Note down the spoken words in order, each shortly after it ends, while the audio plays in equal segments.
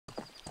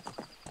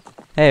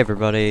Hey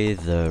everybody,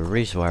 the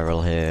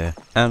Respiral here,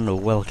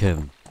 and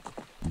welcome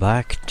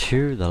back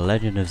to the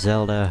Legend of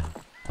Zelda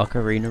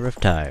Ocarina of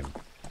Time.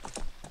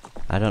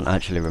 I don't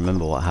actually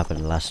remember what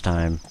happened last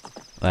time.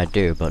 I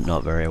do, but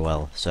not very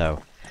well,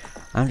 so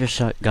I'm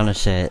just gonna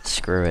say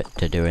screw it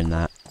to doing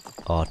that,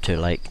 or to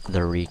like the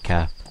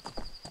recap,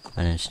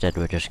 and instead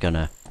we're just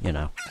gonna, you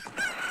know,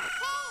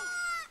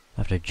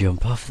 have to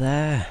jump off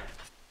there.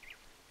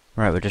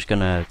 Right, we're just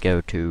gonna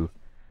go to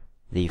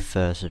the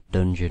first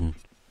dungeon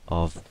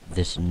of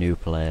this new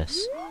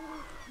place,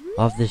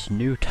 of this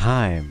new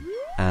time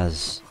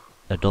as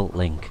adult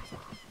Link.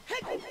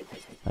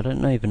 I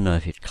don't even know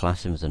if you'd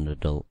class him as an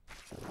adult.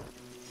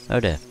 Oh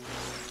dear.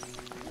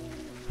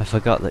 I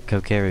forgot that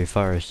Kokiri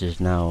Forest is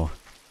now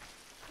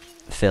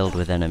filled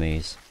with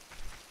enemies,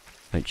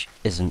 which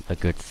isn't a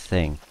good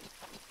thing.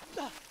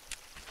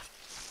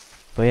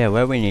 But yeah,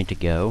 where we need to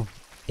go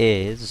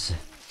is...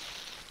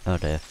 oh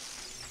dear.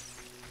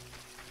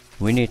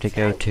 We need to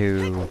go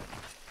to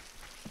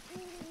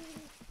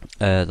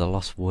the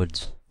Lost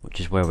Woods, which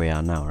is where we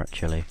are now,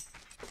 actually.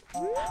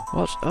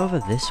 What's over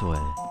this way?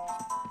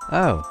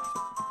 Oh.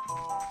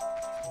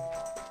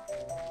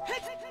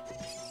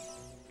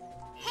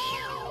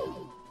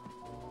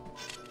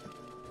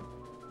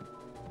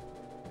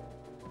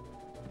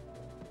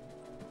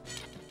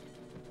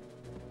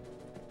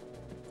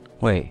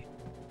 Wait.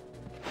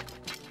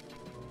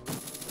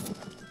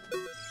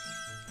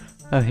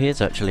 Oh, he is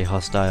actually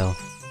hostile.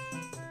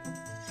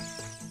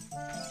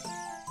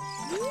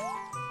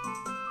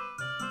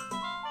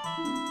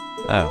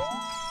 Oh.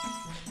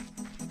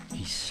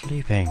 He's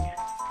sleeping.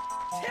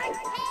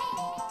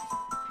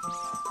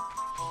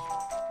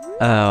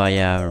 Oh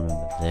yeah, I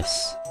remember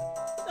this.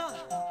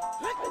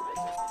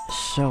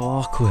 So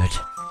awkward.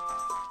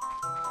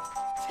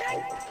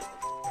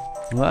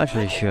 I'm not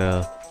actually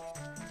sure.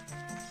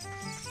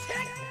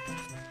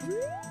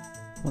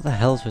 What the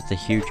hell's with the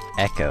huge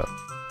echo?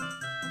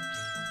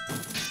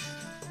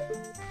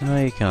 No,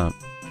 you can't.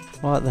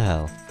 What the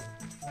hell?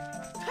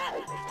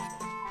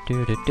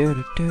 Do do do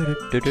do do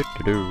do do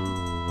do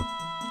do.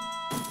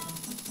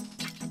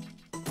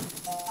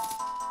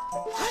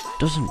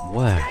 Doesn't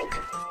work.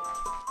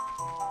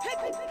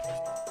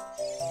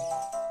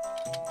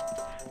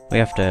 We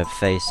have to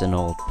face an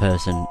old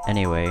person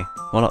anyway.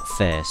 Well, not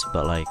face,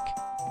 but like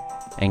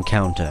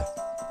encounter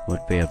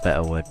would be a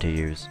better word to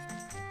use.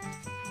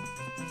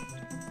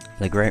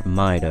 The Great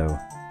Mido,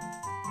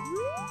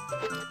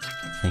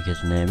 I think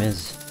his name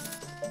is.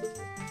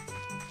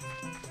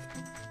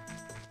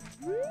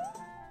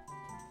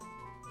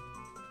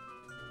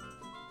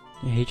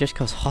 Yeah, he just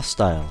goes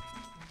hostile.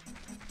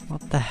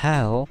 What the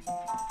hell?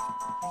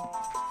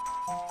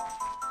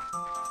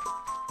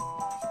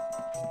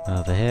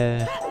 Over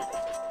here.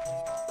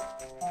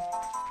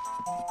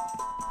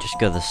 Just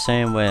go the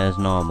same way as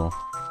normal.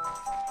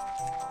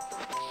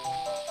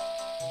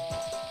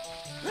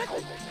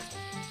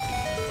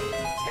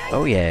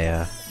 Oh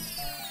yeah.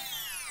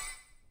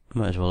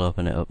 Might as well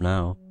open it up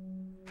now.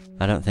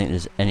 I don't think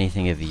there's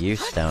anything of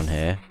use down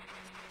here,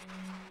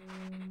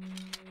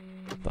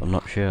 but I'm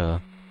not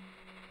sure.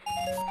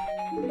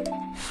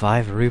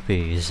 5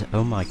 rupees,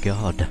 oh my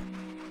god.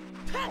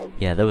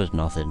 Yeah, there was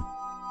nothing.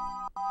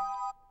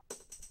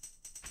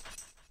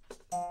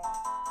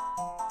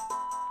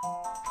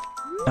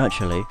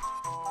 Actually,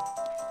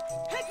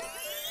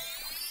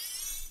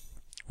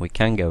 we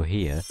can go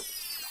here.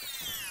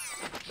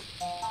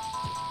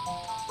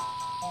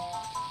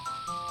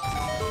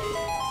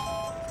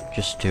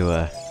 Just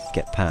to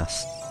get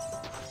past.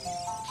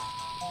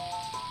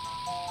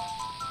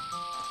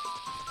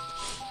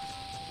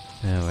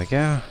 There we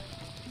go.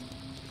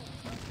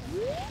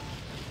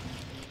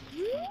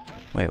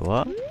 Wait,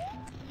 what?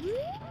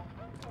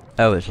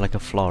 Oh, it's like a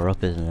floor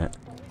up, isn't it?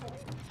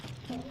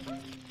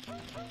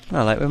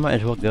 No, like we might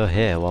as well go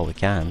here while we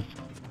can.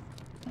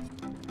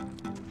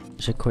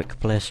 It's a quick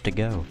place to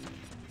go.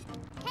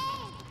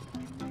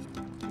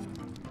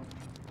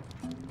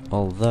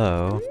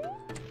 Although...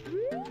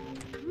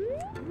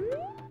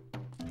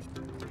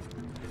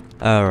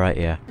 oh right,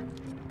 yeah.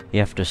 You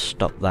have to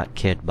stop that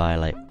kid by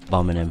like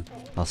bombing him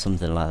or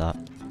something like that.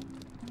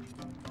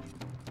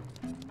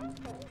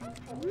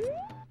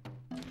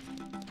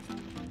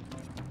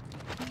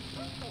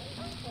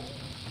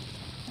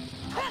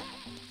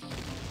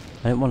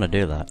 I didn't want to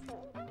do that.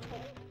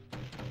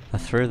 I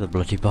threw the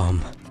bloody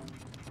bomb.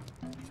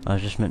 I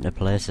was just meant to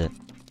place it.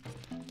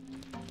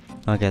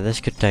 Okay,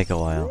 this could take a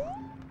while.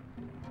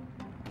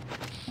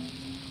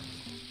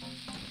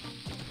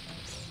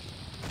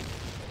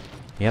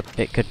 Yep,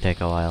 it could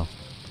take a while.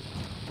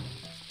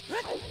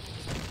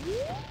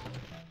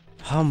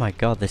 Oh my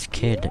god, this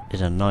kid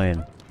is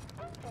annoying.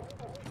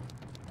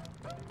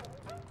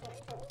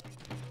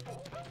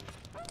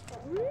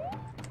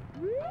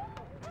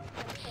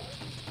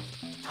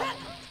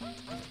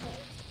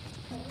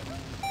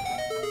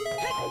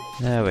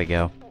 There we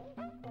go.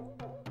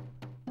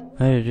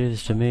 How did you do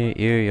this to me?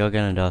 You're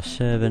Ganondorf's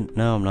servant.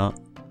 No, I'm not.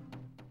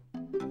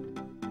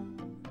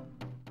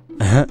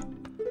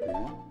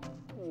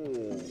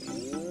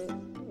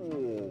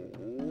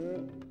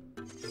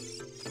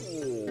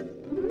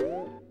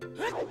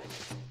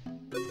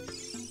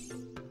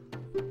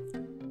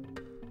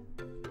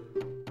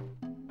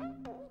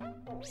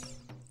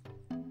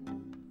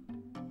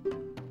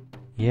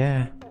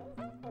 Yeah.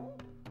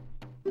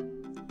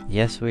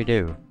 Yes, we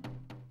do.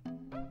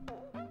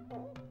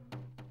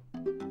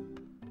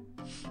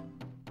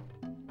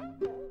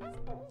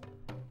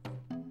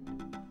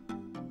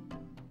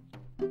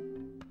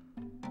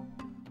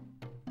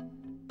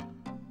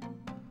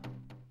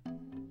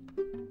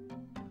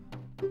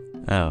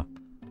 Oh.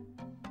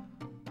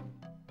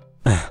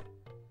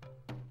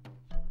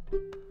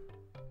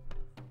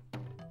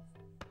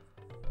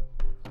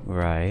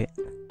 Right.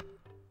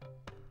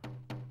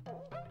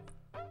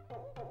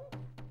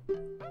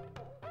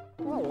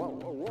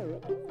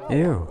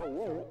 Ew.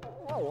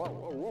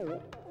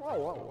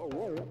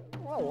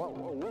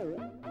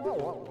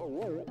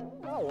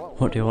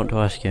 What do you want to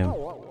ask him?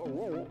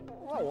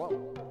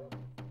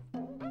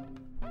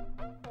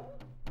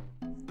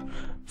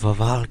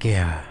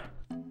 Vovalgia.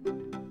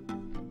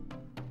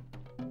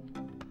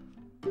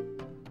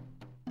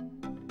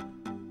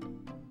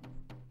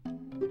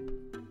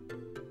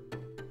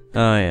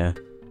 Oh yeah.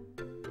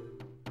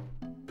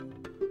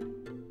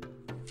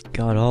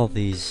 God, all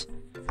these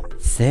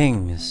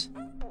things.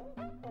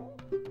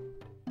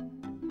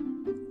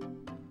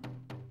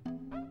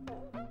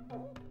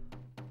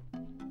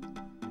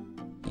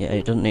 Yeah,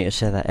 it doesn't need to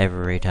say that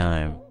every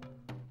time.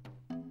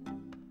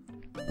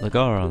 The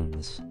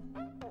Gorons.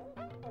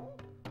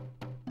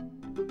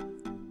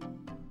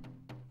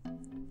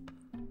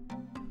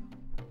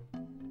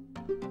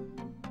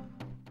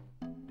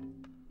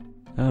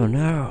 Oh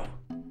no.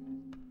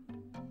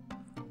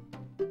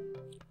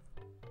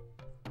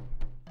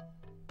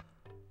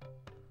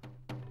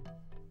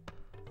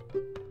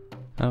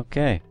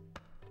 Okay.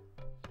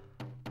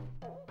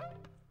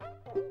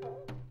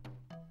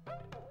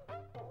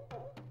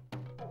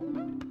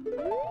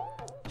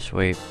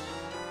 Sweet.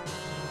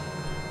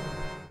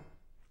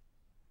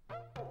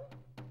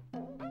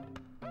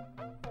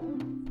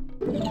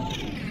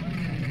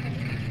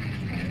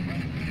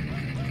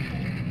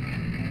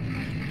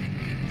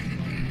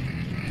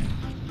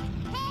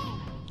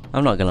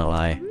 I'm not gonna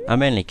lie, I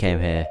mainly came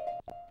here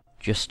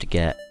just to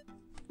get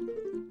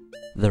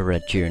the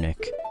red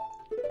tunic.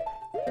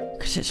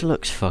 Cause it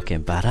looks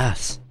fucking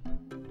badass.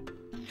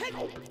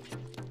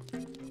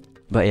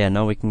 But yeah,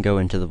 now we can go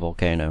into the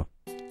volcano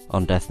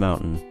on Death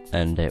Mountain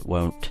and it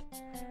won't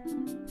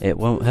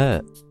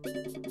hurt.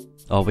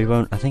 Or we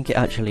won't, I think it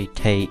actually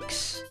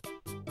takes,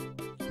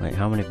 wait,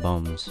 how many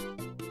bombs?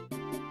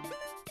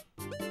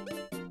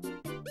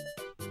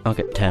 I'll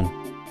get 10.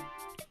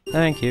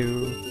 Thank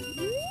you.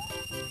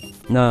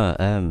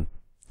 No,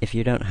 if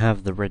you don't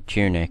have the red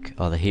tunic,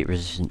 or the heat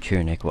resistant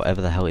tunic,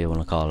 whatever the hell you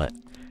want to call it,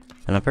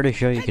 and I'm pretty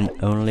sure you can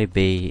only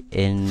be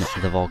in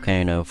the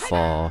volcano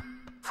for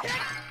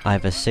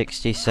either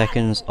 60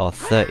 seconds or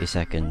 30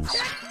 seconds.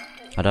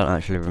 I don't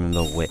actually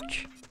remember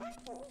which.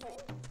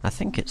 I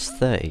think it's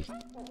 30.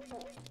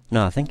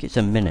 No, I think it's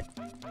a minute.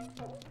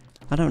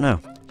 I don't know.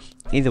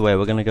 Either way,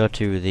 we're gonna go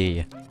to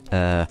the,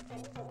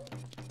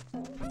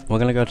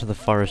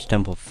 forest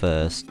temple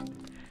first,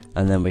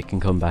 and then we can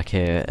come back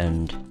here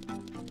and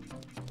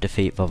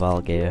defeat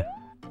Vovalgia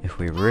if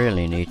we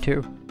really need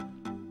to.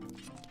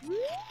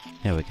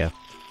 Here we go.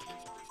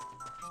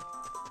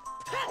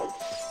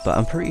 But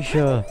I'm pretty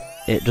sure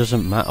it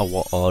doesn't matter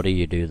what order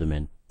you do them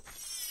in,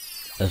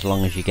 as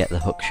long as you get the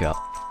hook shot.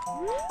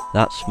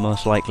 That's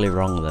most likely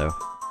wrong though.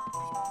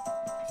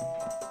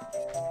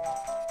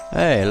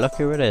 Hey, look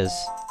who it is.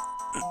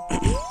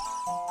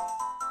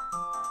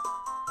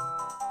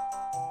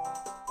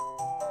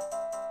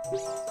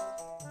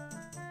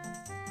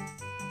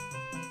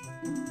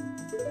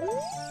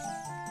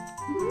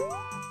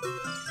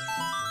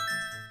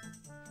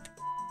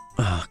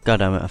 Oh, God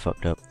damn it, I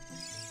fucked up.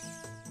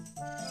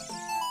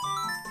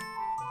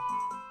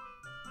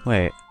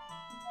 Wait.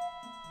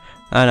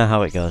 I know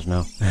how it goes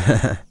now.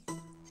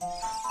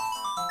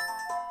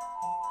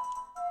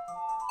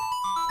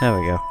 There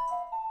we go.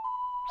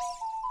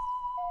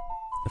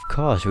 Of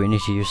course, we need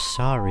to use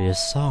Saria's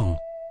song.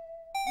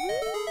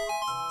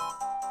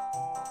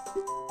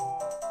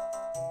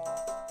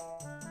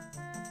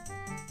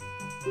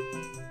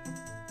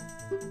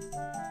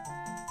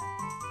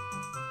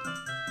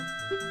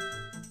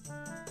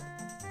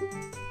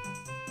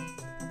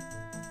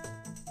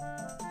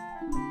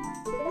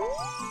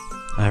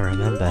 I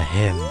remember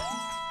him.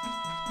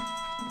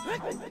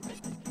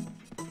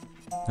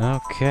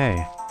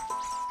 Okay.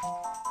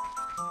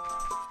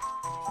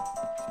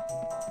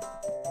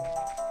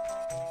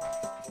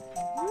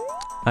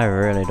 I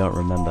really don't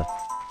remember.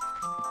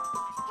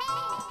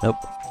 Nope.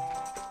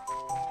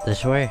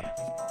 This way?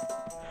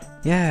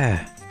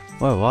 Yeah!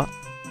 Whoa, what?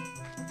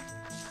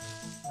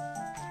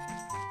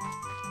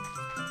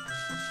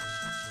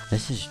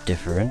 This is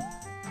different.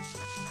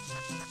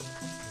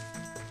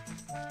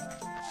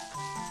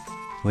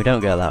 We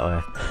don't go that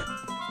way.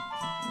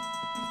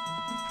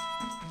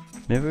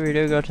 Maybe we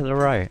do go to the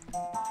right.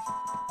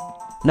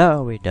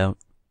 No, we don't.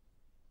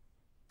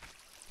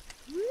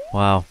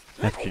 Wow,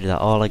 I have to do that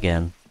all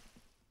again.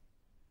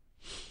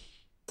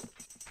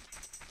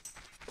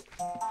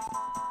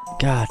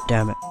 God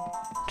damn it.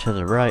 To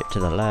the right, to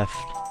the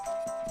left.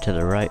 To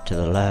the right, to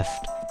the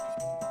left.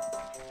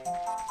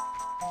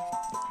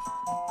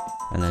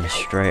 And then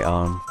straight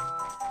on.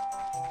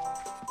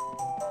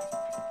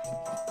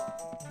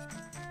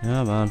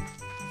 Come on.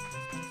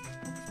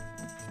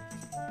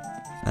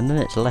 And then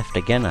it's left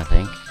again, I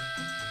think.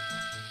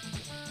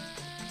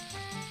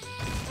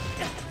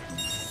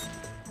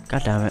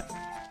 God damn it.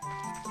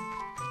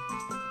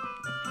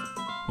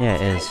 Yeah,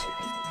 it is.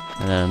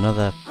 And then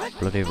another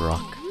bloody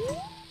rock.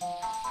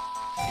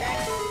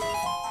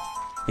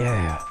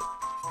 Yeah.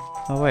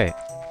 Oh wait.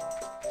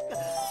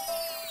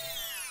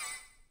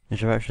 Is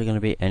there actually going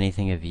to be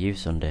anything of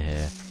use under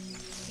here?